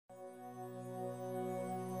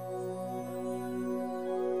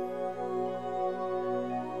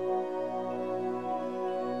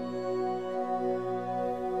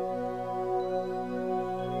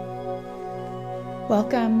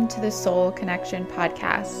Welcome to the Soul Connection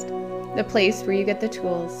Podcast, the place where you get the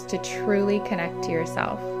tools to truly connect to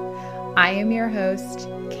yourself. I am your host,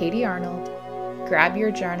 Katie Arnold. Grab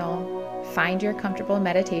your journal, find your comfortable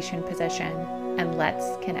meditation position, and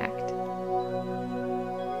let's connect.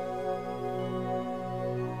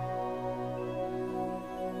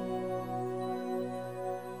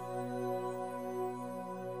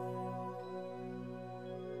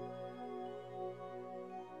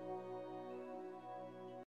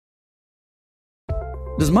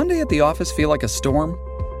 Does Monday at the office feel like a storm?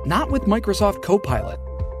 Not with Microsoft Copilot.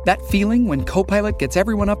 That feeling when Copilot gets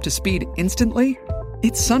everyone up to speed instantly?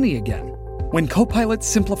 It's sunny again. When Copilot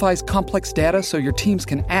simplifies complex data so your teams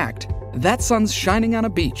can act, that sun's shining on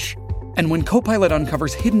a beach. And when Copilot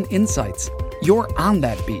uncovers hidden insights, you're on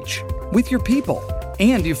that beach with your people,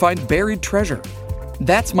 and you find buried treasure.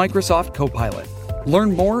 That's Microsoft Copilot.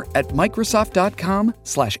 Learn more at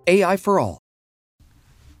Microsoft.com/AI for all.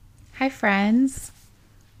 Hi, friends.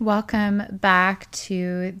 Welcome back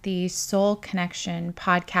to the Soul Connection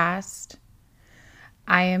Podcast.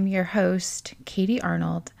 I am your host, Katie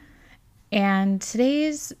Arnold, and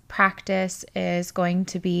today's practice is going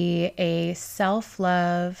to be a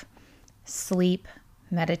self-love sleep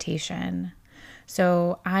meditation.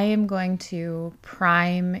 So I am going to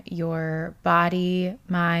prime your body,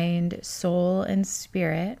 mind, soul, and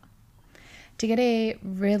spirit to get a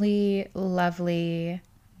really lovely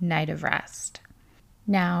night of rest.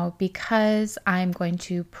 Now, because I'm going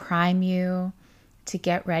to prime you to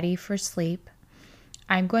get ready for sleep,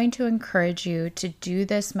 I'm going to encourage you to do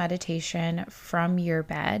this meditation from your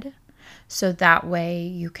bed so that way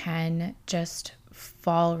you can just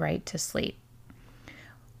fall right to sleep.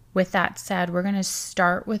 With that said, we're going to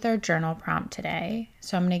start with our journal prompt today.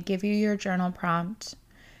 So I'm going to give you your journal prompt,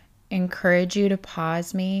 encourage you to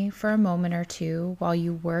pause me for a moment or two while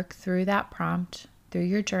you work through that prompt, through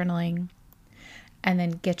your journaling, and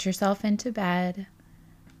then get yourself into bed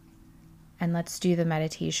and let's do the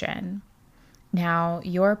meditation. Now,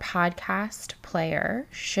 your podcast player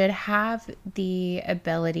should have the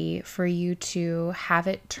ability for you to have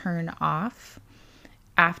it turn off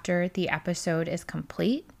after the episode is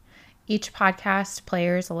complete. Each podcast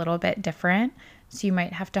player is a little bit different, so you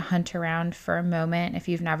might have to hunt around for a moment if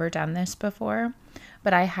you've never done this before,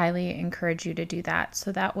 but I highly encourage you to do that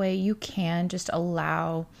so that way you can just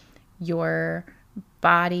allow your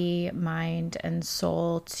body, mind, and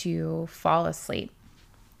soul to fall asleep.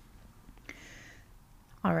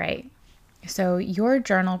 All right, so your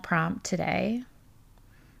journal prompt today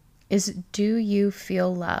is, do you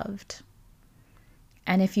feel loved?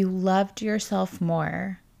 And if you loved yourself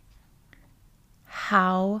more,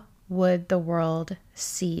 how would the world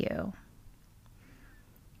see you?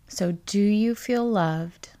 So do you feel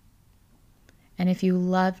loved? And if you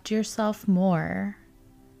loved yourself more,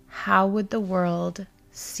 how would the world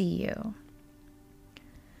see you?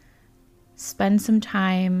 Spend some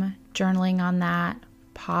time journaling on that.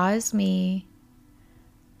 Pause me,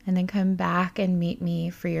 and then come back and meet me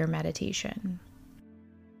for your meditation.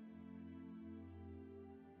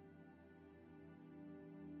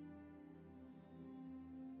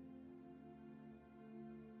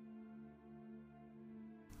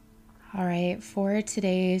 All right, for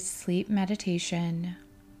today's sleep meditation,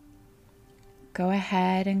 go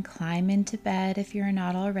ahead and climb into bed if you're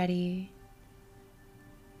not already.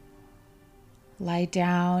 Lie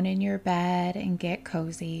down in your bed and get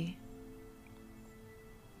cozy.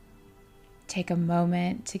 Take a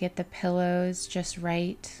moment to get the pillows just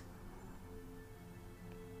right.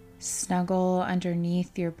 Snuggle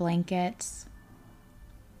underneath your blankets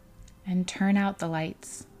and turn out the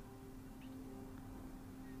lights.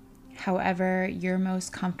 However you're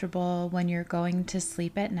most comfortable when you're going to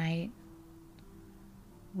sleep at night,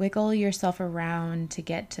 wiggle yourself around to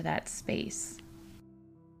get to that space.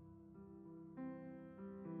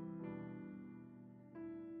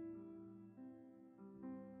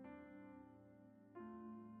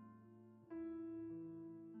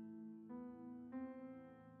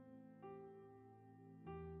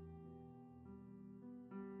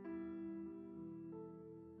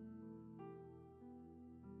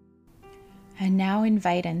 And now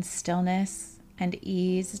invite in stillness and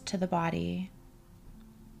ease to the body.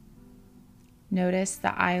 Notice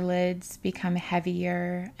the eyelids become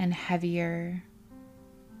heavier and heavier.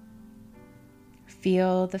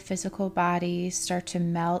 Feel the physical body start to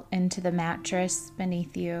melt into the mattress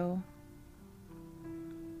beneath you.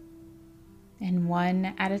 And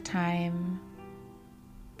one at a time,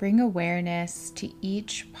 bring awareness to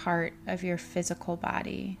each part of your physical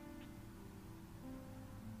body.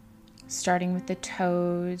 Starting with the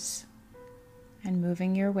toes and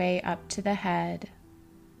moving your way up to the head,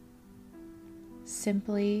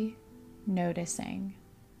 simply noticing.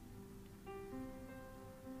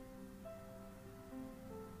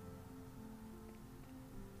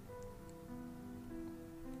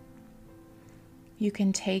 You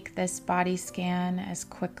can take this body scan as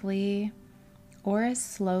quickly or as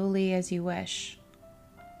slowly as you wish.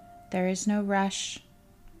 There is no rush.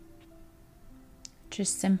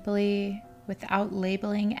 Just simply, without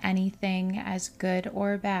labeling anything as good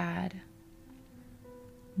or bad,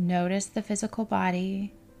 notice the physical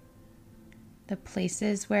body, the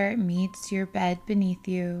places where it meets your bed beneath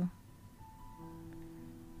you,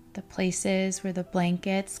 the places where the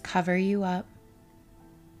blankets cover you up,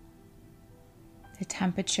 the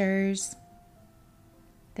temperatures,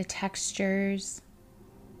 the textures,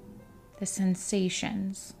 the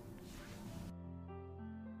sensations.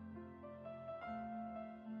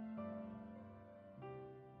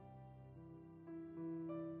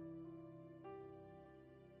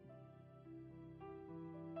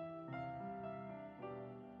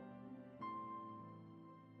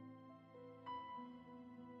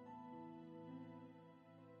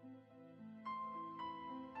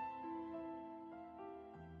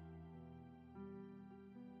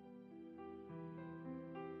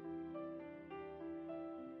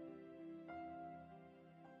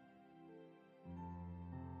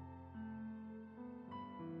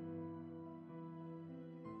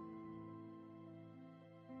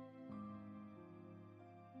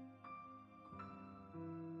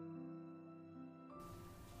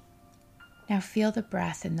 Now feel the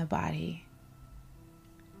breath in the body.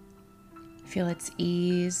 Feel its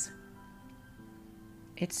ease,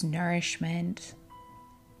 its nourishment,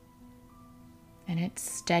 and its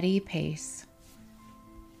steady pace.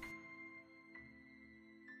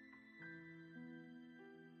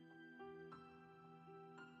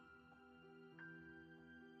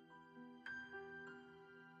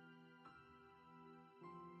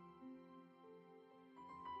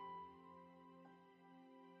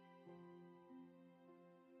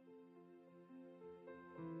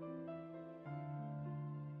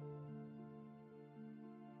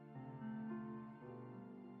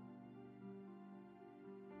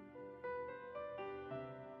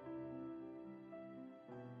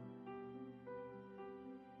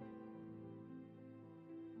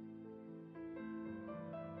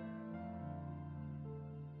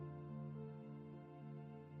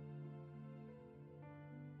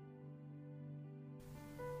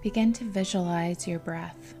 Begin to visualize your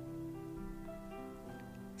breath.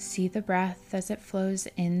 See the breath as it flows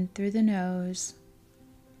in through the nose,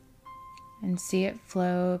 and see it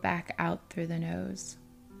flow back out through the nose.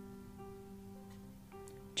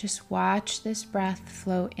 Just watch this breath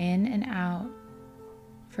flow in and out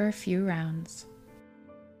for a few rounds.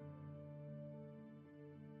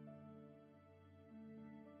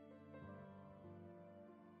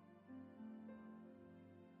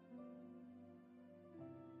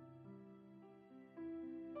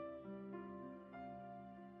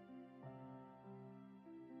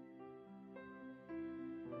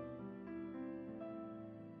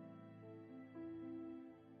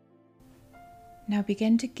 Now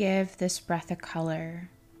begin to give this breath a color.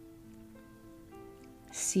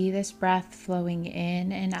 See this breath flowing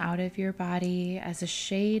in and out of your body as a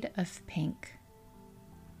shade of pink.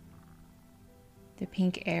 The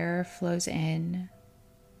pink air flows in,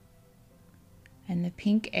 and the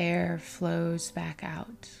pink air flows back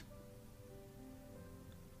out.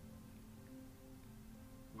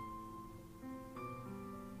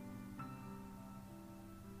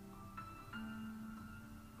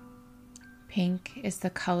 Pink is the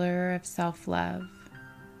color of self-love.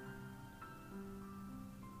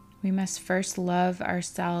 We must first love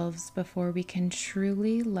ourselves before we can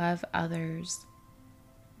truly love others.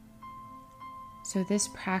 So this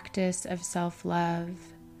practice of self-love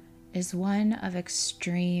is one of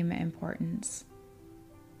extreme importance.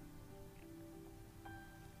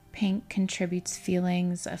 Pink contributes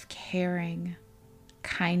feelings of caring,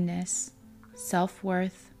 kindness,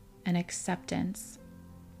 self-worth, and acceptance.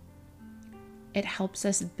 It helps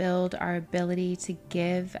us build our ability to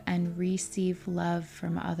give and receive love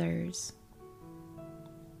from others.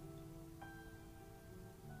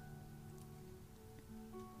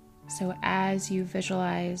 So as you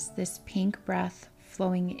visualize this pink breath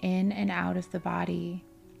flowing in and out of the body,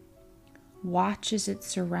 watch as it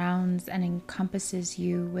surrounds and encompasses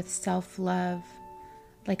you with self-love,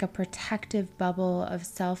 like a protective bubble of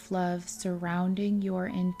self-love surrounding your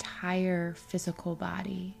entire physical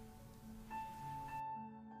body.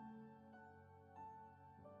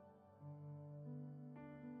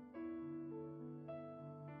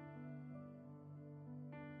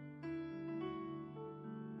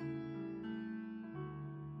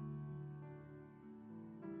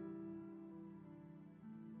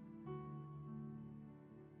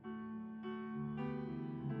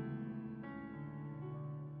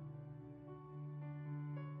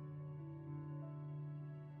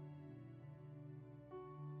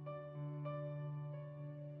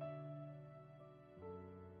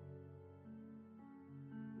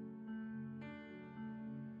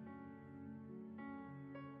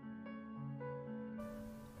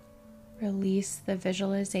 Release the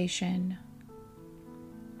visualization,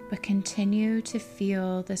 but continue to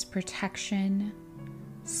feel this protection,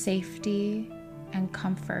 safety, and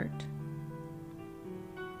comfort.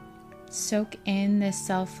 Soak in this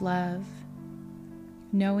self-love,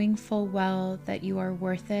 knowing full well that you are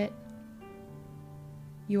worth it,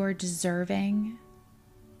 you are deserving,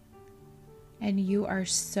 and you are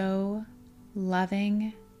so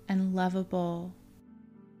loving and lovable.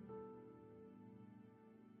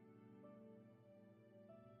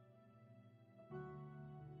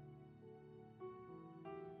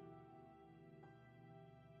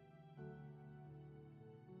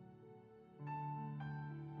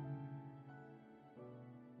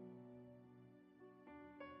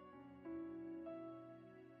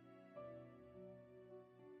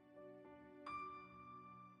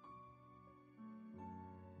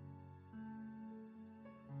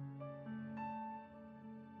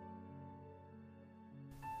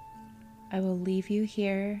 I will leave you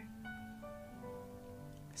here,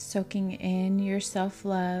 soaking in your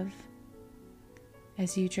self-love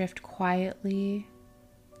as you drift quietly,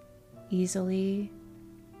 easily,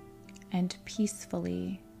 and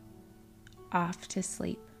peacefully off to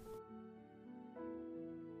sleep.